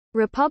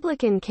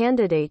Republican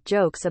candidate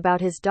jokes about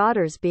his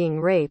daughters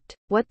being raped.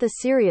 What the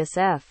serious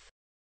F?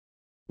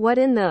 What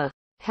in the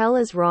hell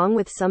is wrong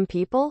with some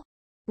people?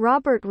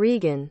 Robert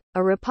Regan,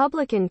 a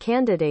Republican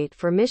candidate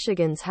for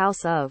Michigan's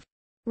House of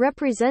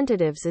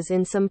Representatives, is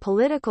in some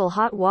political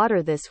hot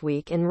water this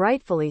week, and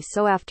rightfully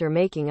so, after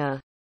making a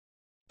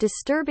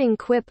disturbing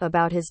quip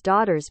about his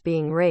daughters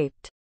being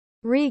raped.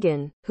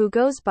 Regan, who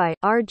goes by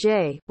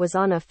RJ, was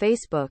on a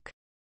Facebook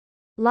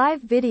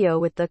live video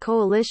with the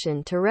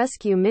Coalition to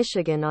Rescue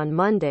Michigan on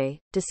Monday,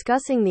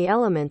 discussing the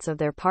elements of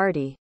their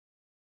party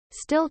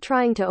still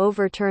trying to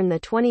overturn the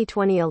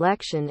 2020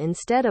 election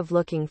instead of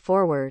looking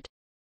forward.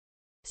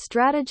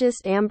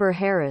 Strategist Amber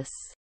Harris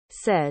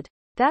said,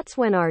 "That's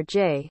when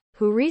RJ,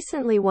 who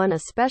recently won a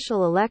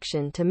special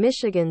election to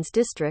Michigan's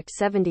District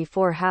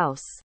 74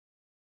 House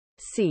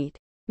seat,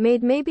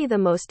 made maybe the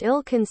most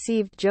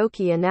ill-conceived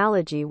jokey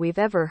analogy we've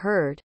ever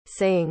heard,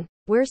 saying,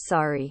 'We're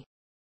sorry.'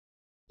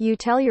 You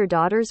tell your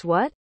daughters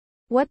what?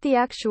 What the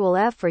actual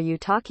F are you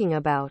talking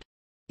about?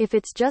 If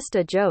it's just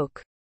a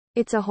joke,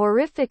 it's a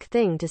horrific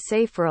thing to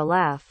say for a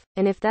laugh,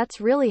 and if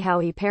that's really how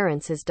he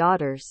parents his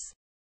daughters,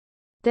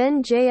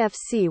 then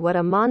JFC, what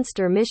a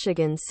monster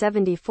Michigan's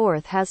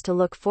 74th has to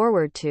look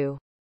forward to.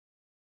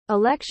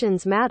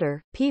 Elections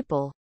matter,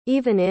 people."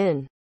 Even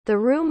in the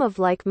room of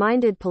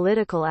like-minded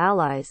political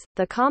allies,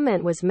 the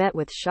comment was met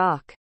with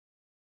shock.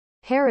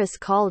 Harris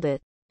called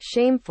it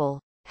shameful.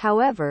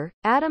 However,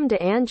 Adam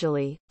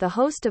DeAngeli, the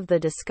host of the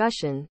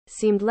discussion,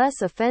 seemed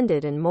less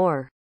offended and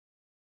more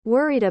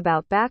worried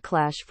about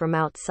backlash from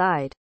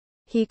outside.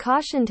 He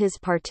cautioned his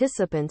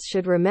participants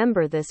should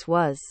remember this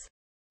was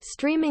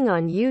streaming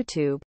on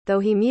YouTube, though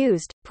he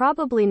mused,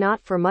 probably not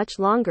for much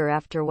longer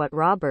after what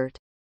Robert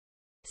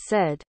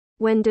said.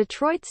 When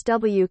Detroit's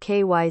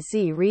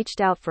WKYZ reached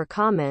out for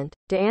comment,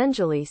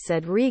 DeAngeli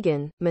said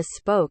Regan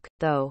misspoke,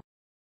 though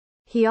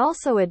he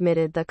also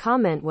admitted the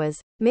comment was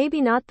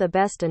maybe not the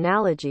best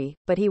analogy,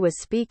 but he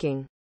was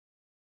speaking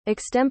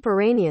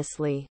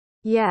extemporaneously.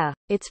 Yeah,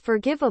 it's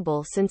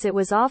forgivable since it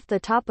was off the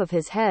top of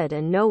his head,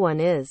 and no one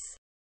is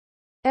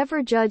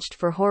ever judged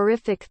for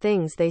horrific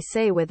things they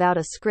say without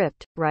a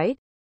script, right?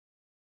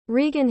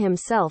 Regan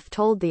himself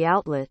told the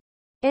outlet.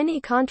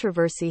 Any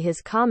controversy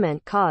his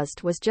comment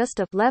caused was just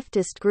a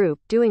leftist group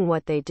doing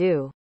what they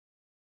do.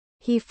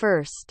 He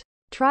first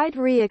tried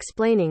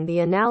re-explaining the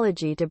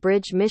analogy to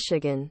Bridge,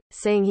 Michigan,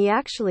 saying he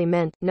actually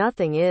meant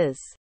nothing is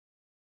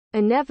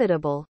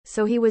inevitable,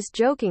 so he was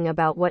joking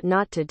about what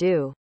not to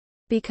do.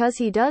 Because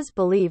he does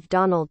believe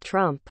Donald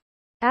Trump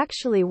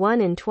actually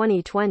won in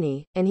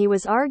 2020, and he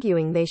was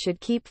arguing they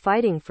should keep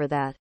fighting for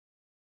that.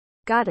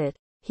 Got it.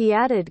 He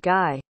added,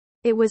 Guy.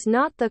 It was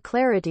not the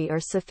clarity or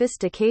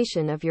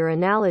sophistication of your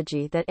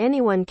analogy that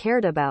anyone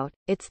cared about,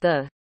 it's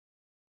the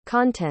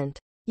content.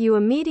 You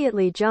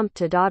immediately jumped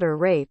to daughter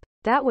rape,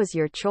 that was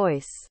your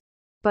choice.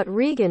 But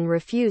Regan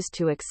refused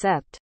to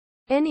accept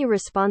any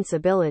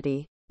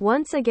responsibility,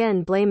 once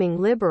again blaming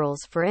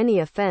liberals for any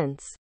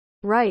offense.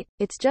 Right,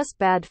 it's just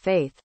bad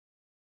faith.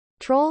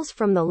 Trolls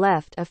from the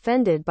left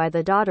offended by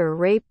the daughter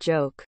rape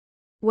joke.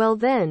 Well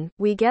then,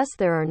 we guess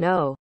there are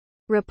no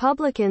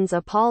Republicans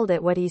appalled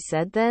at what he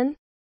said then?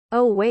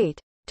 Oh wait,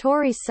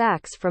 Tory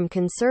Sachs from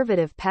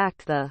conservative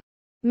PAC, the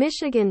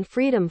Michigan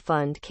Freedom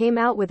Fund, came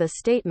out with a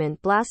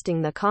statement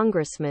blasting the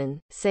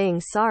congressman,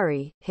 saying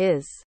sorry,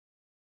 his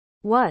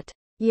what?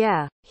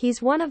 Yeah,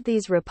 he's one of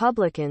these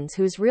Republicans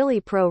who's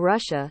really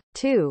pro-Russia,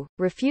 too,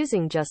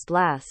 refusing just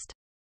last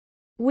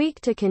week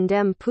to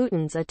condemn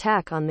Putin's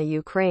attack on the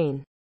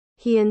Ukraine.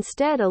 He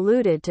instead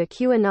alluded to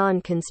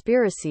QAnon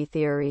conspiracy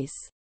theories,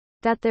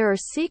 that there are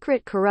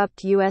secret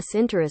corrupt U.S.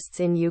 interests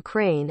in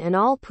Ukraine and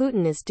all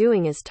Putin is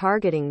doing is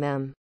targeting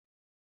them.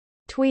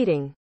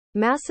 Tweeting,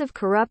 "Massive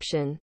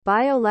corruption,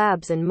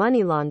 biolabs and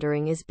money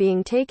laundering is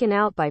being taken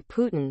out by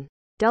Putin.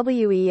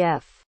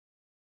 WEF.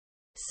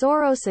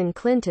 Soros and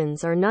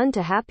Clintons are none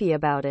too happy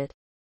about it."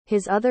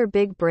 His other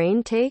big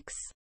brain takes?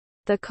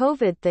 The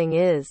COVID thing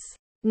is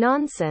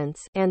nonsense,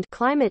 and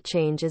climate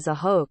change is a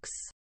hoax.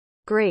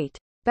 Great.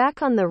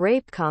 Back on the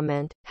rape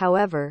comment,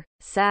 however,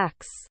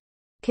 Sachs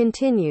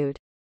continued.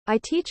 I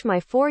teach my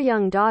 4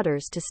 young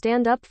daughters to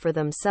stand up for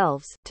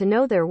themselves, to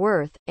know their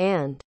worth,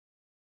 and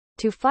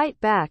to fight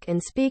back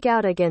and speak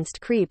out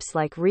against creeps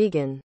like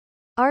Regan.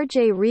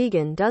 RJ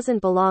Regan doesn't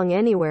belong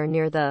anywhere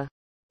near the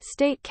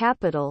state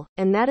capitol,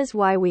 and that is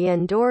why we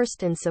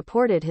endorsed and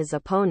supported his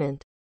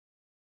opponent.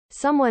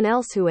 Someone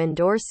else who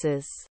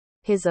endorses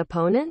his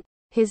opponent?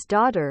 His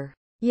daughter.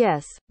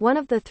 Yes, one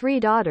of the 3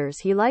 daughters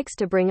he likes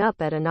to bring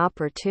up at an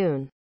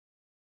opportune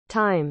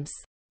times.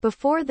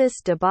 Before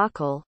this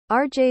debacle,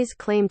 RJ's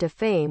claim to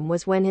fame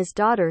was when his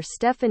daughter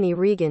Stephanie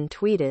Regan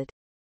tweeted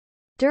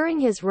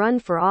during his run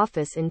for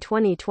office in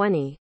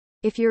 2020,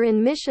 "If you're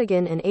in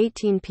Michigan and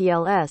 18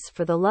 PLS,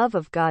 for the love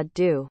of God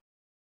do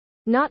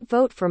not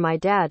vote for my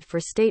dad for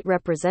state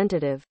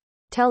representative.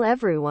 Tell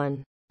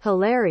everyone."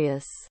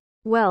 Hilarious.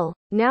 Well,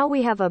 now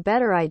we have a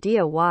better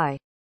idea why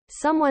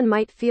someone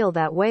might feel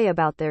that way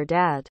about their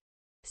dad.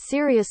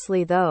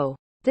 Seriously though,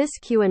 this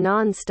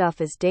QAnon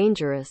stuff is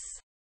dangerous.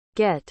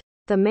 Get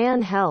the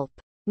man help.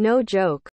 No joke.